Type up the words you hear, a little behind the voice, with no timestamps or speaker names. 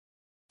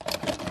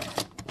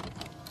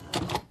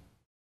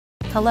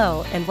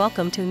Hello and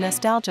welcome to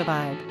Nostalgia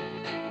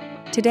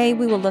Vibe. Today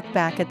we will look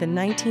back at the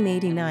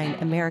 1989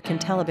 American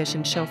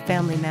television show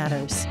Family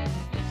Matters.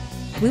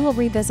 We will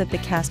revisit the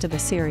cast of the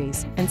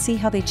series and see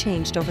how they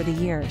changed over the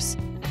years.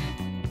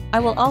 I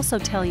will also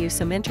tell you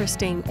some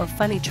interesting or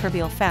funny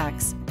trivial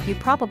facts you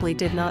probably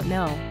did not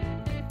know.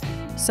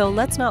 So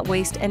let's not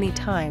waste any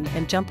time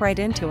and jump right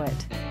into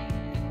it.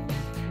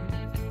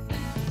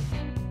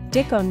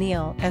 Dick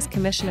O'Neill as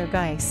Commissioner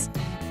Geiss.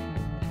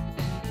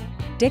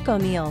 Dick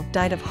O'Neill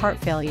died of heart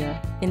failure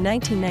in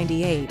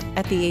 1998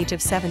 at the age of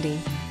 70.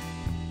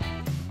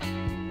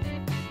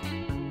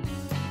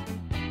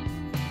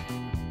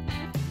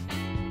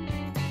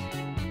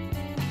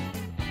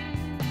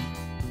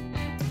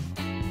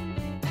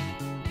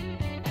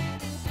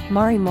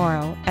 Mari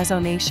Morrow as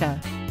Onatia.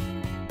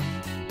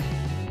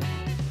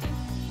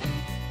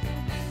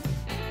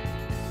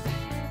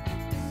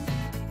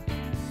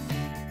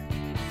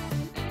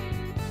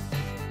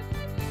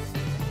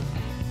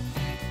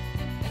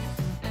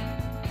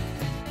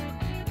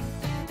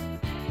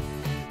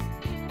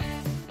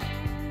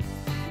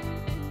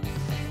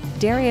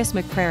 Darius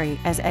McCrary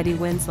as Eddie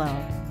Winslow.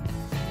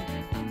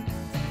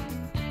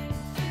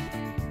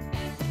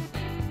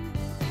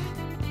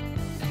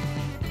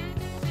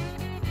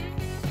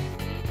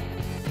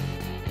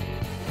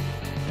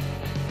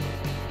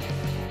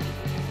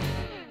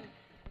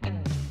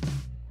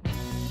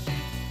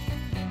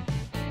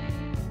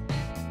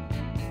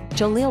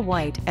 Jaleel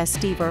White as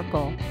Steve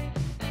Urkel.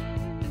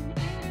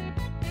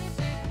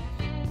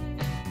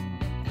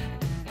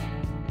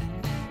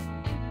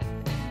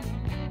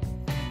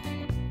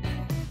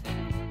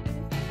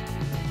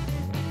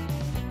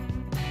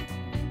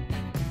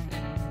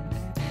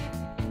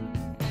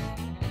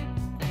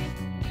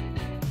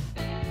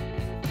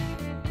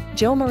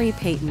 Jo Marie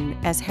Payton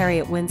as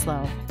Harriet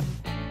Winslow.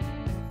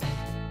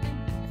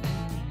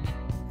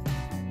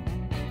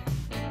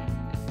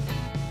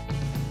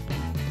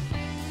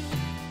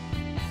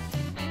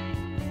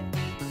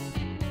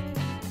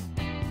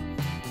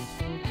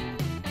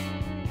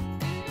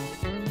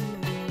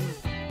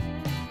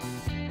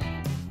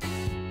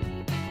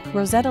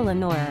 Rosetta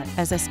Lenore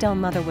as Estelle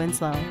Mother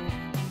Winslow.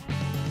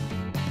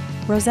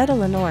 Rosetta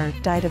Lenore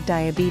died of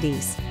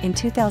diabetes in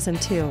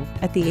 2002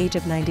 at the age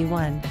of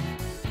 91.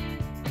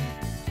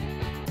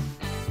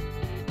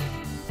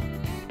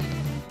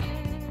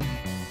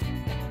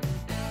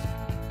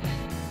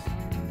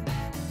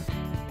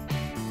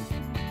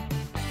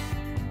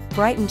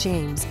 Bryton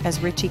James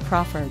as Richie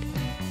Crawford.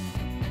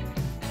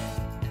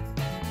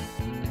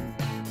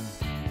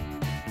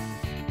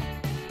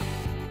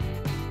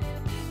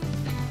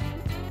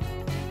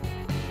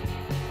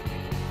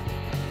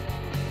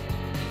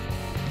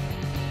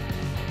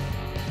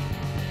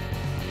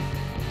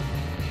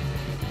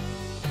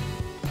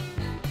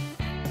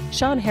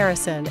 Sean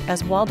Harrison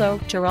as Waldo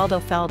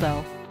Geraldo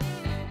Faldo.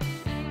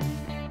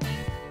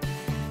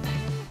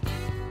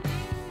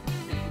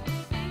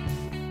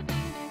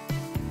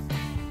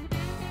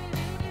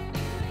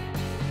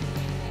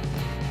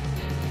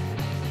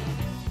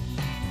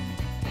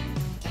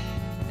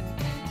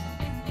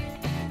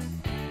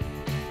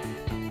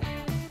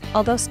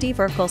 Although Steve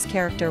Urkel's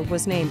character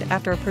was named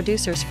after a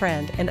producer's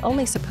friend and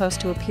only supposed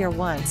to appear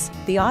once,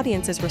 the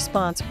audience's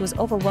response was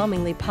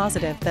overwhelmingly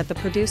positive that the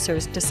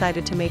producers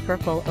decided to make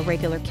Urkel a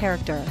regular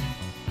character.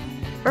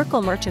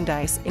 Urkel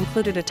merchandise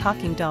included a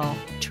talking doll,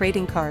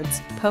 trading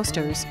cards,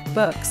 posters,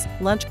 books,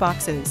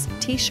 lunchboxes,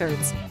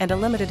 t-shirts, and a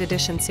limited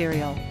edition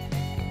cereal.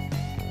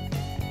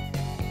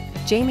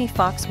 Jamie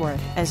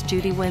Foxworth as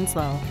Judy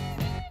Winslow.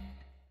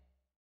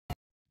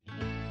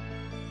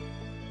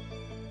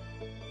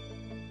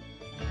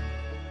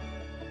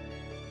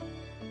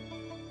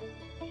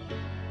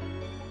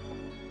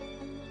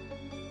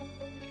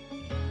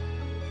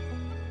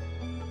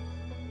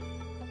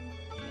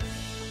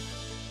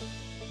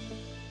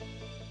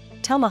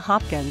 Thelma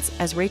Hopkins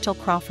as Rachel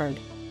Crawford.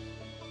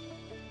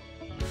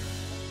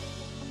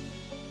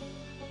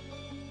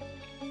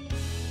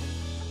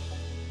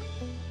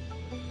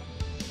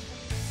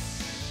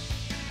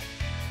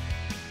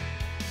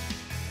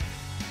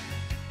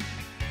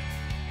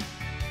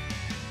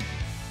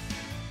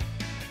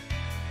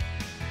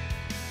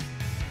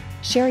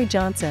 Sherry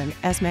Johnson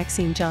as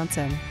Maxine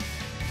Johnson.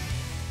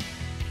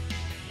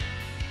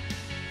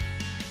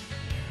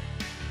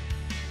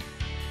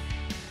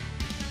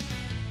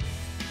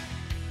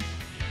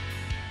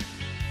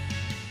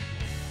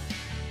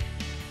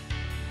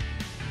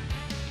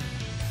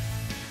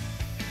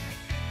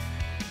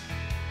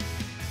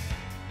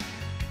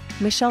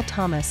 Michelle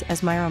Thomas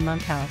as Myra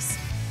Monkhouse.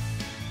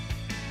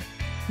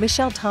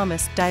 Michelle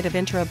Thomas died of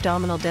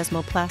intra-abdominal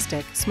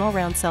desmoplastic small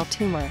round cell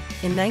tumor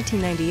in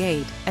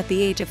 1998 at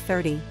the age of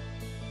 30.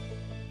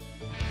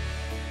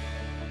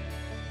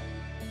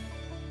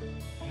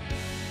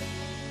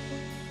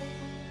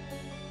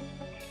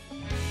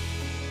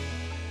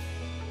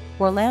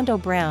 Orlando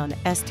Brown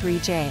as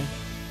 3J.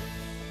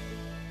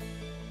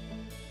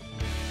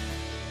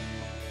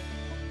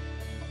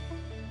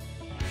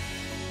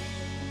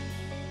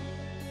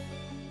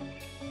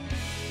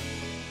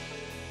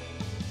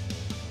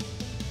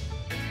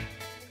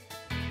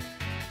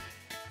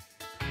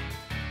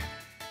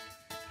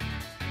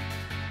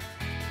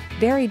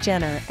 Barry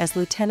Jenner as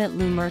Lieutenant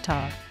Lou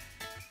Murtaugh.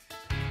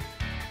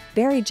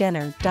 Barry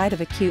Jenner died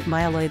of acute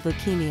myeloid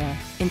leukemia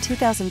in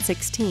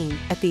 2016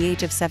 at the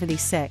age of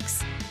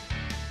 76.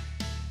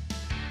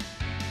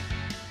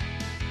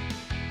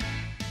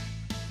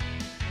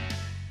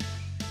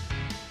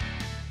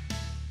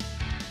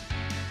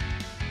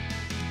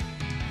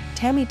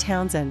 Tammy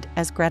Townsend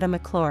as Greta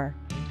McClure.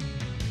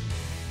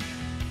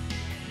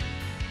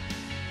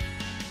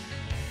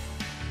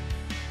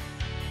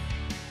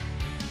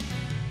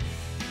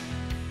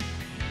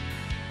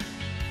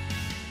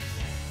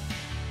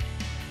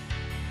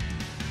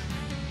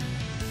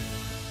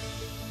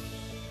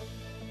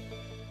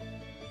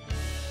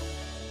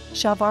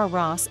 Shavar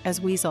Ross as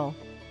Weasel.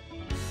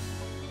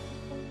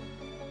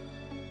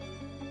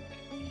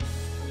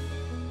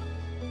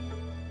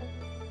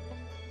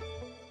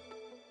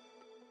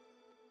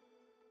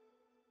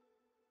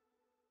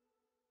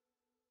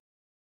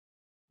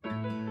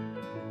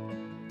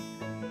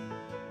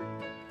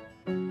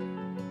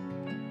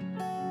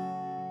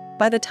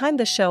 By the time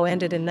the show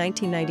ended in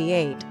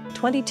 1998,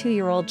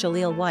 22-year-old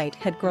Jaleel White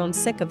had grown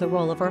sick of the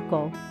role of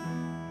Urkel.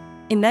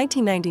 In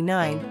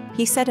 1999,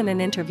 he said in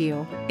an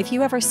interview, "If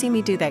you ever see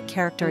me do that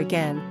character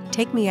again,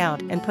 take me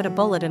out and put a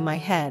bullet in my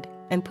head,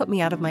 and put me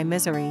out of my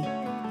misery."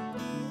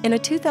 In a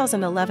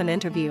 2011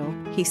 interview,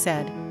 he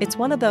said, "It's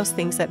one of those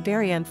things that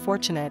very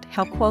unfortunate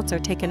how quotes are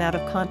taken out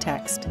of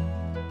context.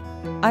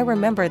 I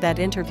remember that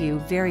interview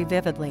very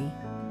vividly.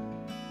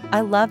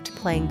 I loved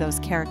playing those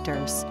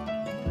characters.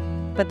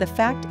 But the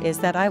fact is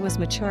that I was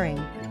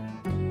maturing.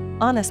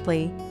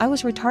 Honestly, I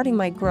was retarding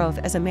my growth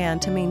as a man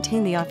to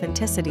maintain the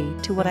authenticity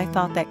to what I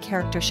thought that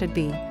character should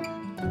be."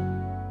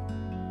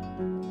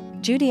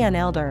 Judy Ann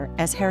Elder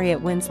as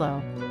Harriet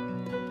Winslow.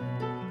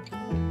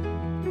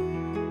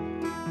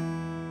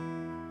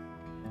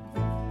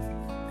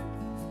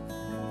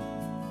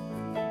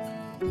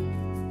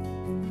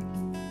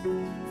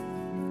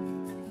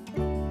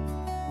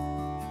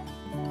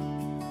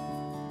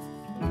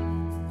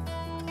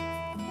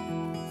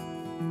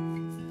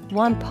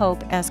 Juan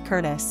Pope as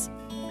Curtis.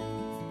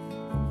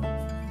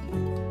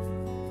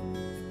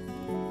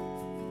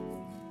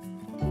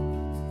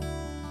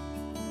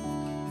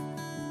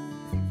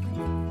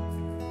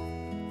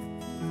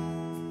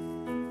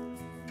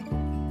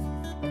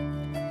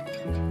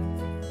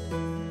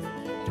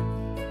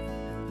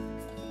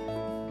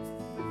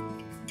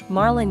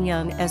 Marlon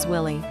Young as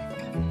Willie.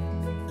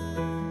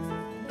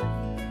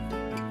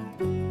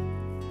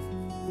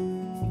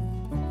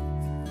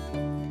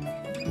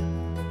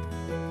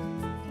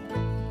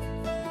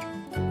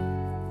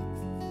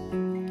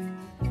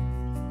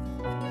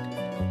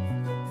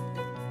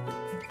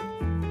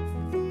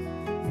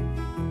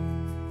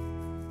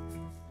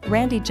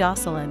 Randy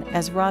Jocelyn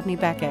as Rodney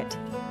Beckett.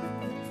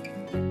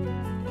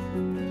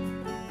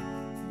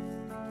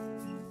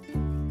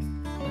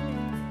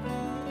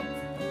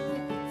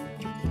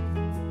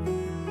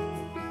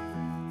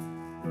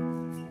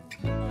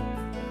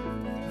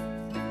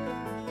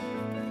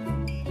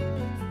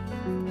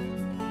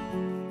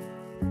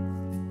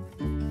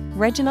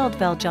 Reginald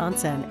Vell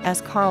Johnson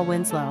as Carl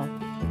Winslow.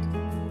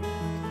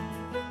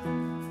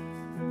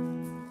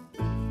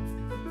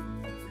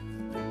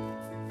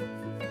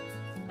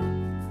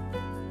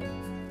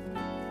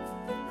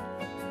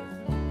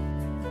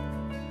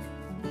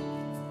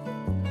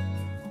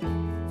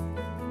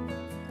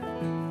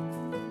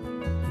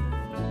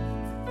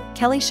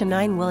 Kelly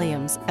Shania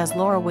Williams as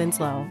Laura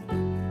Winslow.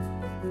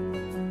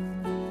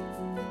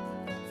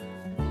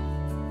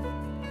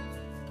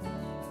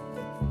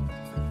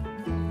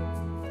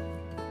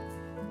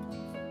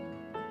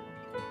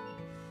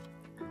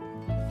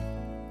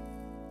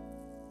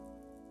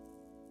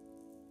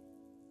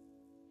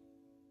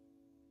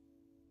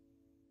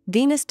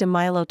 Venus de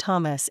Milo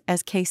Thomas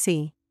as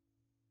Casey.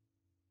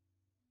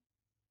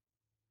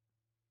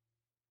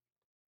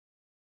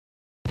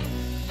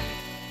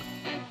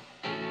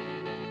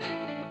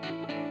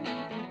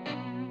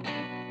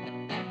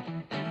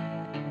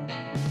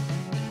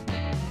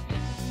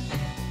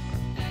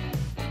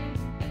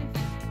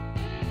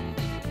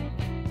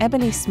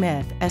 Ebony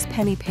Smith as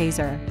Penny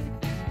Pazer.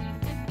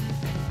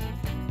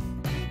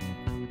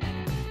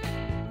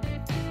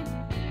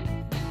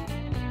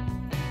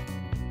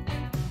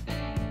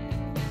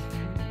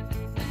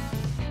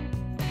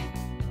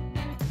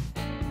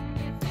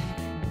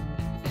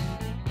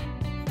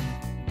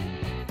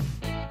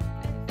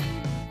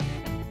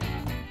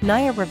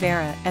 Naya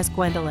Rivera as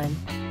Gwendolyn.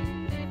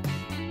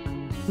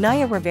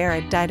 Naya Rivera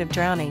died of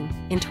drowning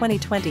in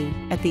 2020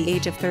 at the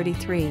age of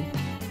 33.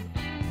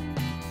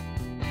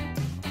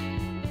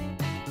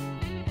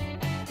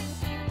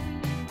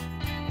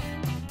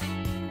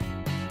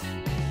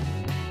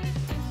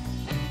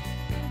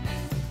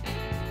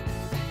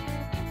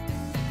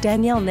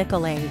 Danielle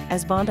Nicolay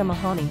as Vonda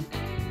Mahoney.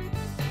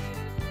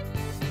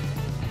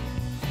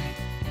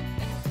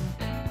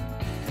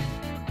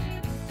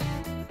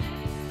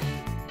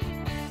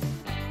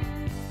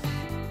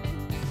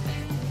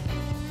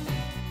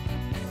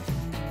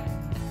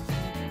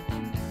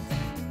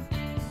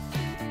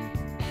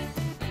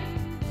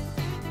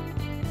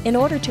 In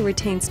order to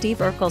retain Steve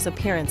Urkel's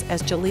appearance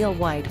as Jaleel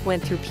White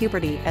went through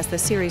puberty as the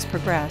series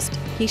progressed,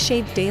 he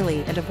shaved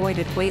daily and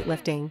avoided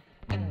weightlifting.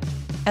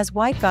 As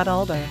White got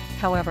older,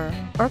 however,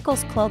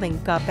 Urkel's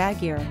clothing got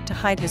baggier to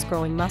hide his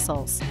growing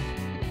muscles.